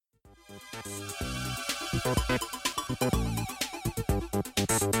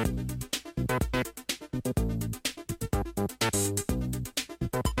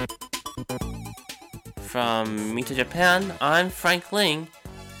From Mita Japan, I'm Frank Ling,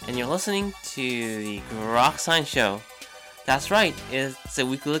 and you're listening to the Grok Science Show. That's right, it's a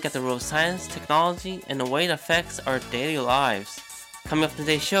weekly look at the world of science, technology, and the way it affects our daily lives. Coming up in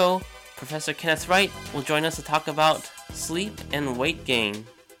today's show, Professor Kenneth Wright will join us to talk about sleep and weight gain.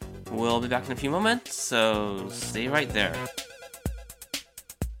 We'll be back in a few moments, so stay right there.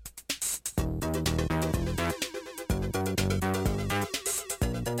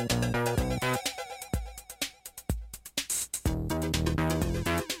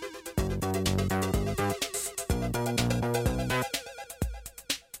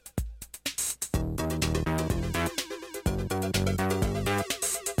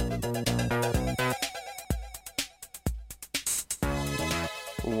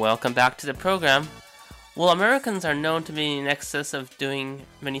 Welcome back to the program. Well, Americans are known to be in excess of doing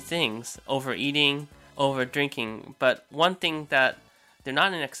many things, overeating, over drinking, but one thing that they're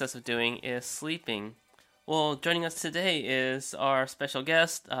not in excess of doing is sleeping. Well, joining us today is our special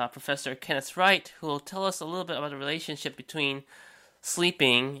guest, Professor Kenneth Wright, who will tell us a little bit about the relationship between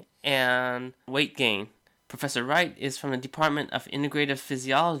sleeping and weight gain. Professor Wright is from the Department of Integrative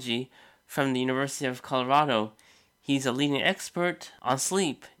Physiology from the University of Colorado. He's a leading expert on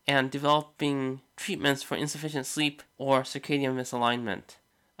sleep and developing treatments for insufficient sleep or circadian misalignment.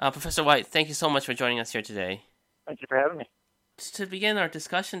 Professor Wright, thank you so much for joining us here today. Thank you for having me. To begin our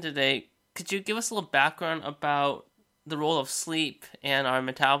discussion today, could you give us a little background about the role of sleep and our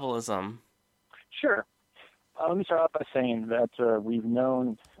metabolism? Sure. Let me start off by saying that we've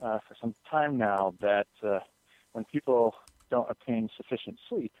known for some time now that when people don't obtain sufficient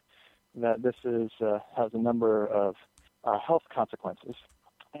sleep, that this has a number of health consequences.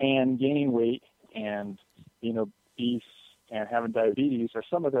 And gaining weight and being obese and having diabetes are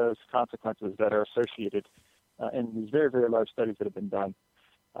some of those consequences that are associated in these very, very large studies that have been done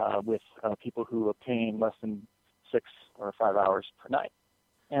with people who obtain less than 6 or 5 hours per night.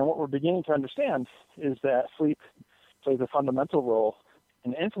 And what we're beginning to understand is that sleep plays a fundamental role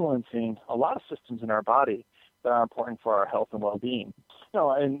in influencing a lot of systems in our body that are important for our health and well-being.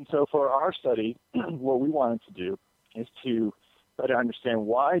 And so for our study, what we wanted to do is to better understand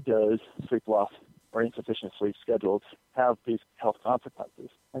why does sleep loss or insufficient sleep schedules have these health consequences.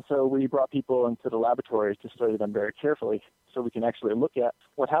 And so we brought people into the laboratory to study them very carefully so we can actually look at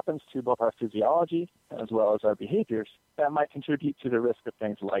what happens to both our physiology as well as our behaviors that might contribute to the risk of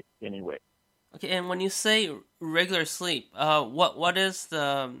things like gaining weight. Okay, and when you say regular sleep, what is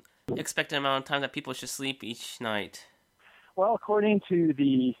the expected amount of time that people should sleep each night? Well, according to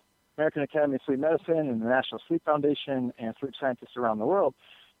the American Academy of Sleep Medicine and the National Sleep Foundation and sleep scientists around the world,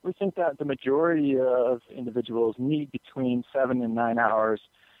 we think that the majority of individuals need between 7 and 9 hours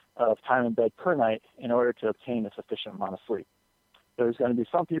of time in bed per night in order to obtain a sufficient amount of sleep. There's going to be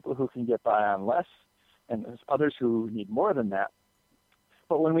some people who can get by on less, and there's others who need more than that.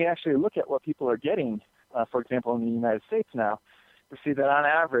 But when we actually look at what people are getting, for example, in the United States now, we see that on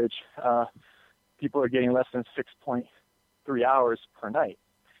average, people are getting less than 6.3 hours per night,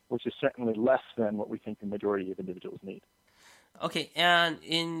 which is certainly less than what we think the majority of individuals need. Okay, and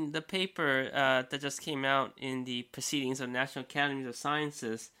in the paper that just came out in the Proceedings of National Academies of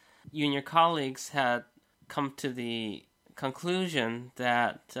Sciences, you and your colleagues had come to the conclusion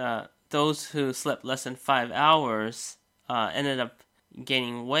that those who slept less than 5 hours ended up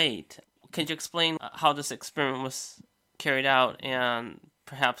gaining weight. Can you explain how this experiment was carried out and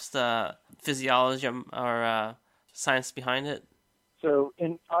perhaps the physiology or science behind it? So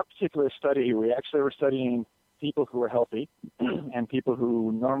in our particular study, we actually were studying people who were healthy and people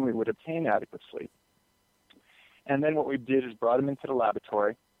who normally would obtain adequate sleep. And then what we did is brought them into the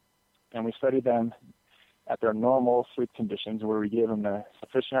laboratory, and we studied them at their normal sleep conditions where we gave them a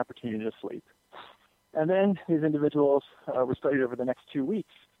sufficient opportunity to sleep. And then these individuals were studied over the next 2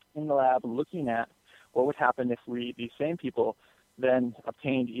 weeks in the lab looking at what would happen if these same people then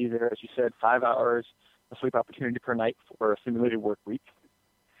obtained either, as you said, 5 hours of sleep opportunity per night for a simulated work week.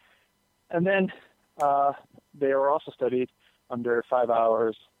 And then they were also studied under 9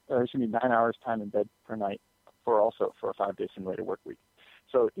 hours time in bed per night for a 5-day simulated work week.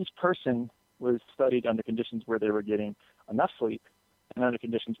 So each person was studied under conditions where they were getting enough sleep and under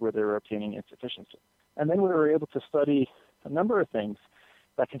conditions where they were obtaining insufficient sleep. And then we were able to study a number of things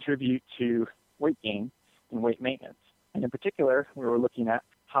that contribute to weight gain and weight maintenance. And in particular, we were looking at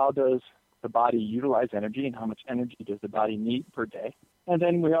how does the body utilize energy and how much energy does the body need per day. And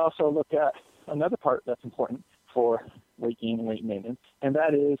then we also look at another part that's important for weight gain and weight maintenance, and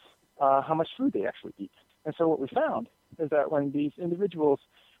that is how much food they actually eat. And so what we found is that when these individuals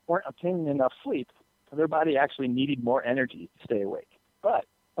weren't obtaining enough sleep, their body actually needed more energy to stay awake. But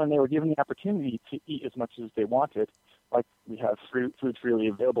when they were given the opportunity to eat as much as they wanted, like we have food freely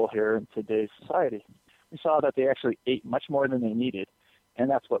available here in today's society, we saw that they actually ate much more than they needed, and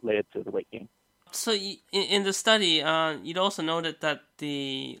that's what led to the weight gain. So in the study, you'd also noted that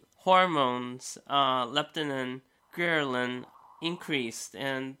the hormones, leptin and ghrelin, increased,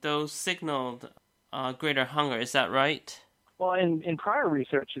 and those signaled greater hunger. Is that right? Well, in prior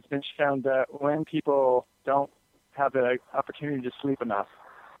research, it's been shown that when people don't have the opportunity to sleep enough,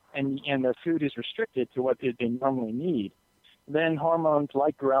 and their food is restricted to what they normally need, then hormones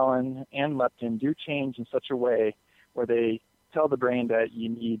like ghrelin and leptin do change in such a way where they tell the brain that you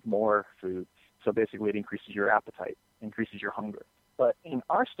need more food. So basically it increases your appetite, increases your hunger. But in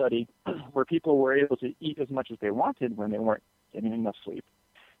our study, where people were able to eat as much as they wanted when they weren't getting enough sleep,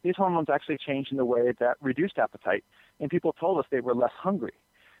 these hormones actually changed in a way that reduced appetite, and people told us they were less hungry.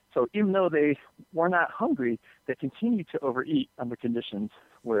 So even though they were not hungry, they continued to overeat under conditions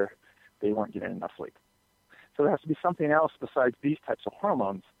where they weren't getting enough sleep. So there has to be something else besides these types of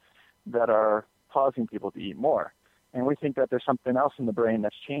hormones that are causing people to eat more. And we think that there's something else in the brain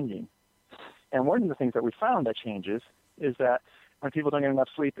that's changing. And one of the things that we found that changes is that when people don't get enough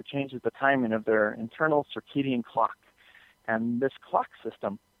sleep, it changes the timing of their internal circadian clock. And this clock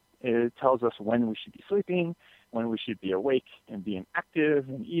system, it tells us when we should be sleeping, when we should be awake and being active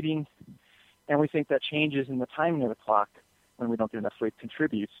and eating. And we think that changes in the timing of the clock when we don't get enough sleep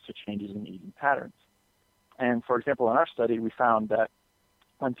contributes to changes in eating patterns. And for example, in our study, we found that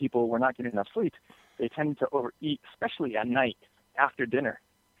when people were not getting enough sleep, they tended to overeat, especially at night after dinner.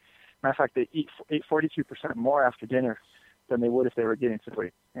 Matter of fact, they ate 42% more after dinner than they would if they were getting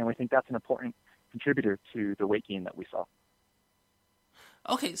sleep. And we think that's an important contributor to the weight gain that we saw.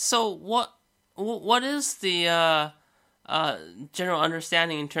 Okay, so what is the general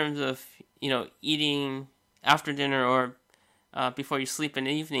understanding in terms of eating after dinner or before you sleep in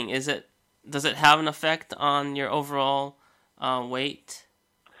the evening? Does it have an effect on your overall weight?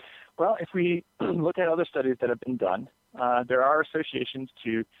 Well, if we look at other studies that have been done, there are associations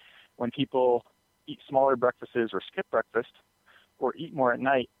to when people eat smaller breakfasts or skip breakfast or eat more at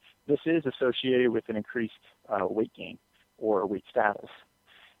night. This is associated with an increased weight gain or weight status.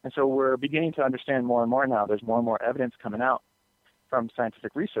 And so we're beginning to understand more and more now. There's more and more evidence coming out from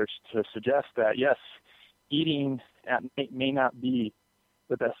scientific research to suggest that, yes, eating at night may not be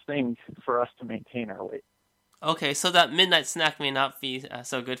the best thing for us to maintain our weight. Okay, so that midnight snack may not be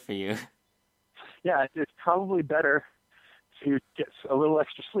so good for you. Yeah, it's probably better to get a little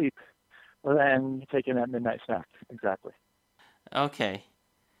extra sleep than taking that midnight snack. Exactly. Okay.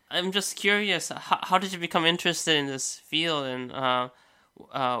 I'm just curious, how did you become interested in this field, and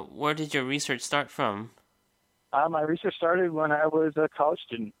where did your research start from? My research started when I was a college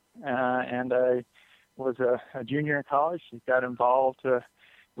student, and I was a junior in college. Got involved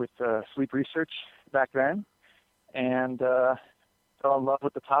with sleep research back then, and fell in love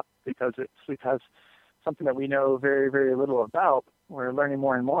with the topic because sleep has something that we know very, very little about. We're learning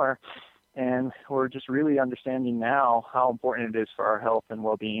more and more, and we're just really understanding now how important it is for our health and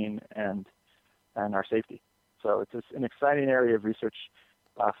well-being and our safety. So it's just an exciting area of research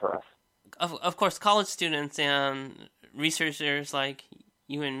for us. Of course, college students and researchers like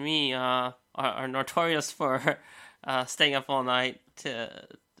you and me are notorious for staying up all night to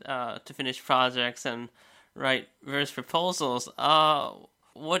finish projects and write various proposals.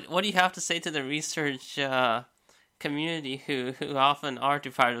 What do you have to say to the research community who often are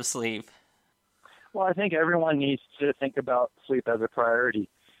deprived of sleep? Well, I think everyone needs to think about sleep as a priority.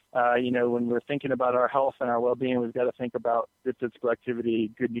 When we're thinking about our health and our well-being, we've got to think about good physical activity,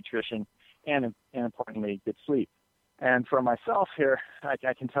 good nutrition, and importantly, good sleep. And for myself here,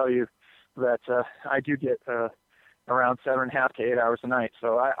 I can tell you that I do get around 7.5 to 8 hours a night.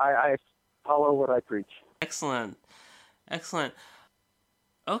 So I follow what I preach. Excellent.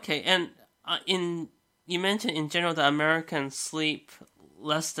 Okay, and you mentioned in general that Americans sleep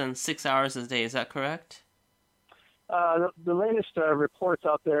less than 6 hours a day. Is that correct? The latest reports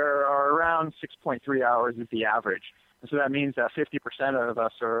out there are around 6.3 hours is the average. And so that means that 50% of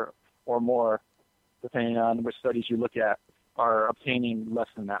us or more, depending on which studies you look at, are obtaining less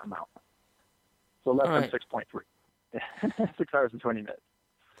than that amount. So less than 6.3. 6 hours and 20 minutes.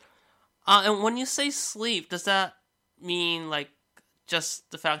 And when you say sleep, does that mean like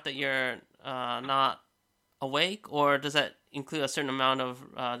just the fact that you're not awake, or does that include a certain amount of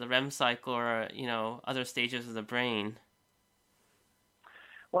the REM cycle or other stages of the brain?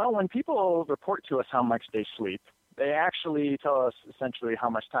 Well, when people report to us how much they sleep, they actually tell us essentially how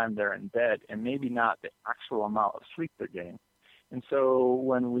much time they're in bed and maybe not the actual amount of sleep they're getting. And so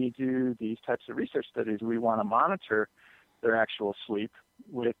when we do these types of research studies, we want to monitor their actual sleep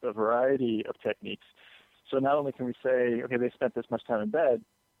with a variety of techniques. So not only can we say, okay, they spent this much time in bed,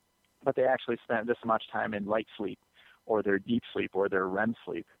 but they actually spent this much time in light sleep or their deep sleep or their REM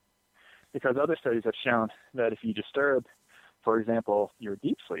sleep. Because other studies have shown that if you disturb, for example, your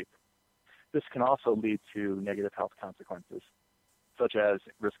deep sleep, this can also lead to negative health consequences, such as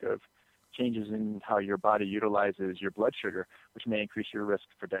risk of changes in how your body utilizes your blood sugar, which may increase your risk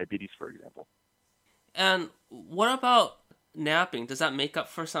for diabetes, for example. And what about napping? Does that make up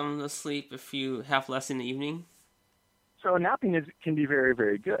for some of the sleep if you have less in the evening? So napping can be very,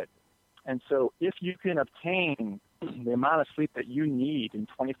 very good. And so if you can obtain the amount of sleep that you need in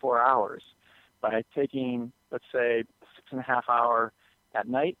 24 hours by taking, let's say, 6.5 hours at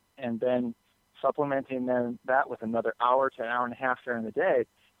night and then supplementing that with another hour to an hour and a half during the day,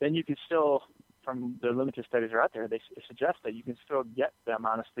 then you can still, from the limited studies that are out there, they suggest that you can still get the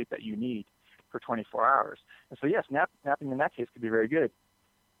amount of sleep that you need for 24 hours. And so yes, napping in that case could be very good.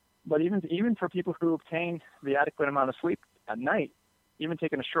 But even for people who obtain the adequate amount of sleep at night, even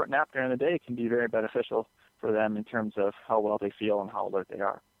taking a short nap during the day can be very beneficial for them in terms of how well they feel and how alert they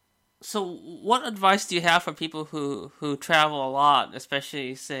are. So what advice do you have for people who travel a lot,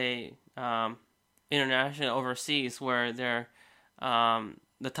 especially, say, international, overseas, where the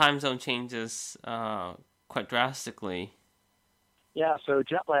time zone changes quite drastically? Yeah, so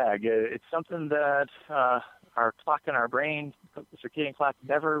jet lag, it's something that our clock in our brain, the circadian clock,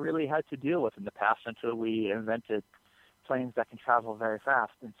 never really had to deal with in the past until we invented planes that can travel very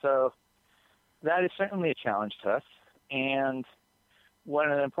fast. And so that is certainly a challenge to us. And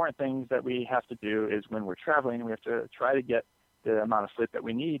one of the important things that we have to do is when we're traveling, we have to try to get the amount of sleep that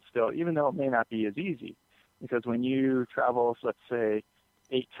we need still, even though it may not be as easy. Because when you travel, let's say,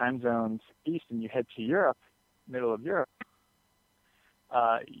 8 time zones east and you head to Europe, middle of Europe,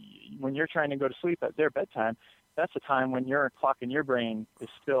 when you're trying to go to sleep at their bedtime, that's a time when your clock in your brain is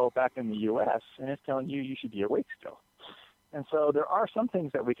still back in the U.S. and it's telling you you should be awake still. And so there are some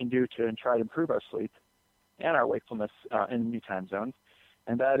things that we can do to try to improve our sleep and our wakefulness in new time zones,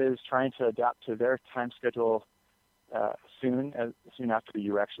 and that is trying to adapt to their time schedule soon after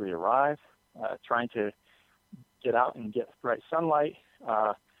you actually arrive, trying to get out and get bright sunlight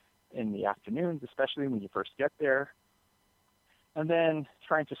in the afternoons, especially when you first get there, and then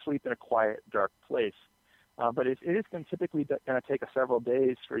trying to sleep in a quiet, dark place. But it is typically going to take several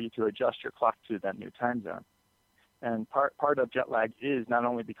days for you to adjust your clock to that new time zone. And part of jet lag is not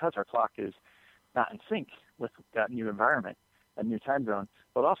only because our clock is not in sync with that new environment, that new time zone,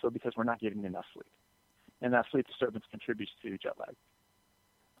 but also because we're not getting enough sleep. And that sleep disturbance contributes to jet lag.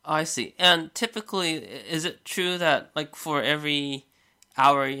 I see. And typically, is it true that like for every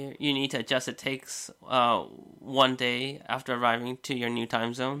hour you need to adjust, it takes 1 day after arriving to your new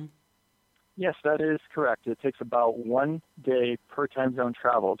time zone? Yes, that is correct. It takes about 1 day per time zone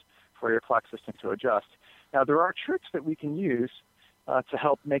traveled for your clock system to adjust. Now, there are tricks that we can use to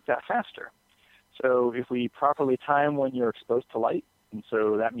help make that faster. So if we properly time when you're exposed to light, and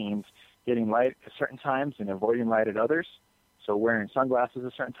so that means getting light at certain times and avoiding light at others, so wearing sunglasses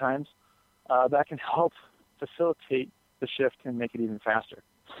at certain times, that can help facilitate the shift and make it even faster.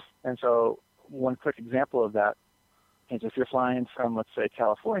 And so one quick example of that is if you're flying from, let's say,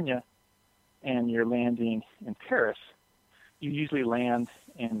 California, and you're landing in Paris, you usually land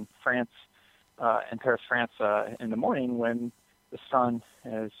in Paris, France, in the morning when the sun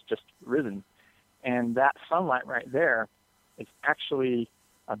has just risen. And that sunlight right there is actually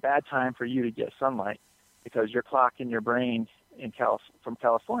a bad time for you to get sunlight because your clock in your brain from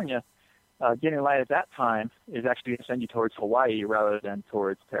California, getting light at that time is actually going to send you towards Hawaii rather than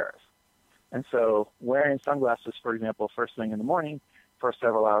towards Paris. And so wearing sunglasses, for example, first thing in the morning for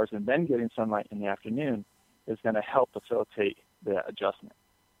several hours and then getting sunlight in the afternoon is going to help facilitate the adjustment.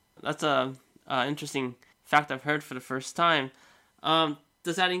 That's a interesting fact I've heard for the first time.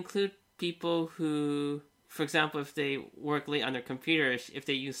 Does that include people who, for example, if they work late on their computer, if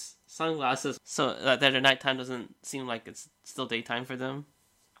they use sunglasses so that their nighttime doesn't seem like it's still daytime for them?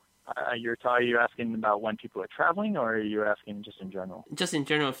 Are you asking about when people are traveling, or are you asking just in general? Just in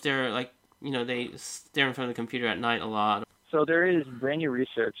general, if they're they stare in front of the computer at night a lot. So there is brand new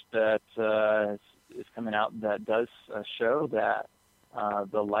research that is coming out that does show that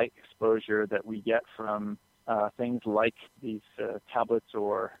the light exposure that we get from things like these tablets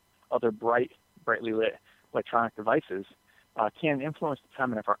or other brightly lit electronic devices can influence the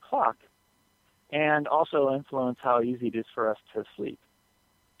timing of our clock and also influence how easy it is for us to sleep.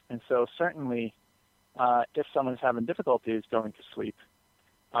 And so certainly if someone's having difficulties going to sleep,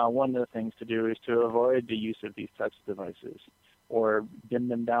 one of the things to do is to avoid the use of these types of devices or dim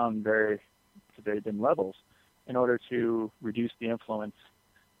them down to very dim levels in order to reduce the influence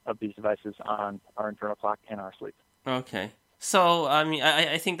of these devices on our internal clock and our sleep. Okay. So, I mean,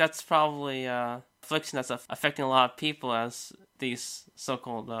 I think that's probably affliction that's affecting a lot of people as these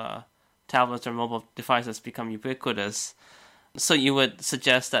so-called tablets or mobile devices become ubiquitous. So you would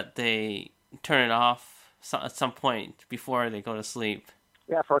suggest that they turn it off at some point before they go to sleep?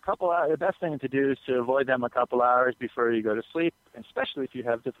 Yeah, for a couple hours, the best thing to do is to avoid them a couple hours before you go to sleep, especially if you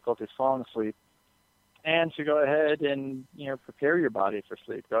have difficulties falling asleep. And to go ahead and, prepare your body for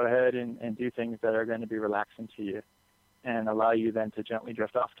sleep. Go ahead and do things that are going to be relaxing to you and allow you then to gently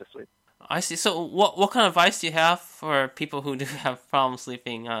drift off to sleep. I see. So what kind of advice do you have for people who do have problems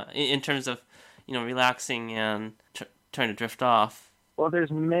sleeping in terms of, relaxing and trying to drift off? Well,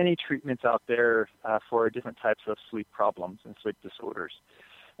 there's many treatments out there for different types of sleep problems and sleep disorders.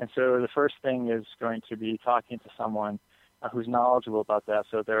 And so the first thing is going to be talking to someone who's knowledgeable about that.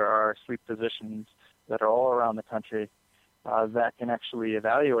 So there are sleep physicians that are all around the country that can actually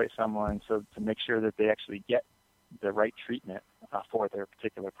evaluate someone so to make sure that they actually get the right treatment for their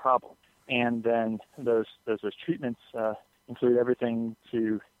particular problem. And then those treatments include everything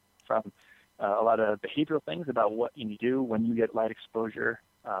from a lot of behavioral things about what you do when you get light exposure,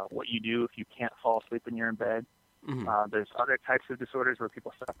 what you do if you can't fall asleep when you're in bed. Mm-hmm. There's other types of disorders where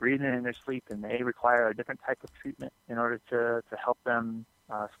people stop breathing in their sleep, and they require a different type of treatment in order to help them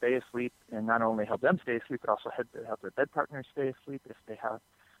stay asleep, and not only help them stay asleep, but also help their bed partners stay asleep if they have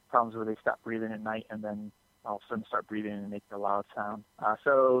problems where they stop breathing at night and then all of a sudden start breathing and make a loud sound.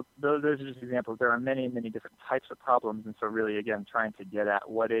 So those are just examples. There are many, many different types of problems, and so really, again, trying to get at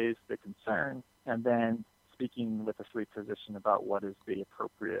what is the concern, and then speaking with a sleep physician about what is the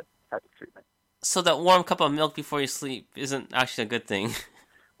appropriate type of treatment. So that warm cup of milk before you sleep isn't actually a good thing.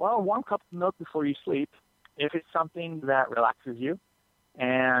 Well, a warm cup of milk before you sleep, if it's something that relaxes you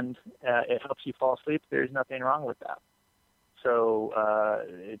and it helps you fall asleep, there's nothing wrong with that. So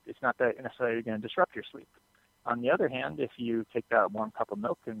it's not that necessarily going to disrupt your sleep. On the other hand, if you take that warm cup of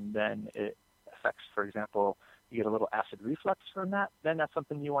milk and then it affects, for example, you get a little acid reflux from that, then that's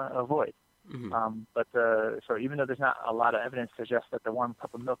something you want to avoid. Mm-hmm. So even though there's not a lot of evidence to suggest that the warm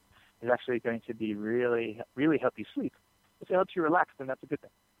cup of milk is actually going to be really, really help you sleep, if it helps you relax, then that's a good thing.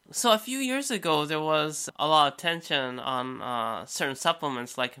 So a few years ago, there was a lot of attention on certain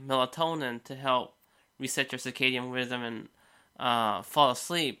supplements like melatonin to help reset your circadian rhythm and fall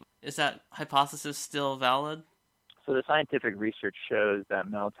asleep. Is that hypothesis still valid? So the scientific research shows that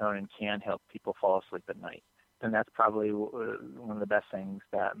melatonin can help people fall asleep at night. And that's probably one of the best things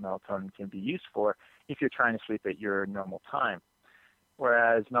that melatonin can be used for if you're trying to sleep at your normal time.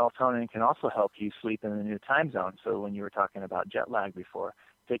 Whereas melatonin can also help you sleep in a new time zone. So when you were talking about jet lag before,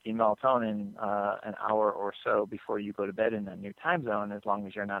 taking melatonin an hour or so before you go to bed in a new time zone, as long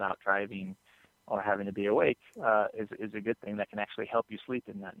as you're not out driving or having to be awake, is a good thing that can actually help you sleep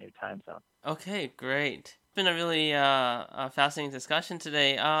in that new time zone. Okay, great. It's been a really fascinating discussion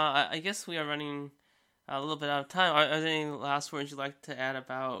today. I guess we are running a little bit out of time. Are there any last words you'd like to add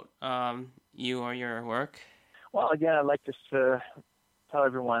about you or your work? Well, again, I'd like just to tell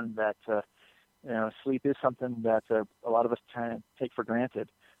everyone that sleep is something that a lot of us kind of take for granted.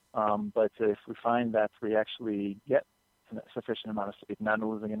 But if we find that we actually get a sufficient amount of sleep, not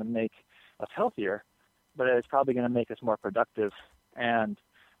only is it going to make us healthier, but it's probably going to make us more productive and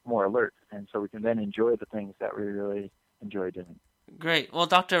more alert. And so we can then enjoy the things that we really enjoy doing. Great. Well,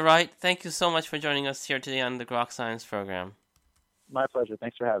 Dr. Wright, thank you so much for joining us here today on the Grok Science program. My pleasure.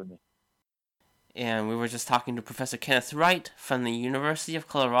 Thanks for having me. And we were just talking to Professor Kenneth Wright from the University of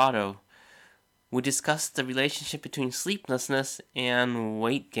Colorado. We discussed the relationship between sleeplessness and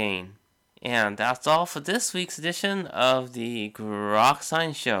weight gain. And that's all for this week's edition of the Grok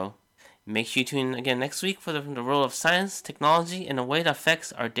Science Show. Make sure you tune in again next week for the role of science, technology, and the way it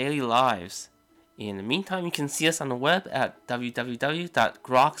affects our daily lives. In the meantime, you can see us on the web at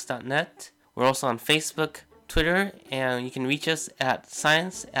www.groks.net. We're also on Facebook, Twitter, and you can reach us at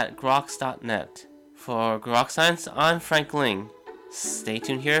science@groks.net. For Grok Science, I'm Frank Ling. Stay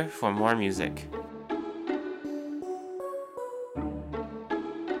tuned here for more music.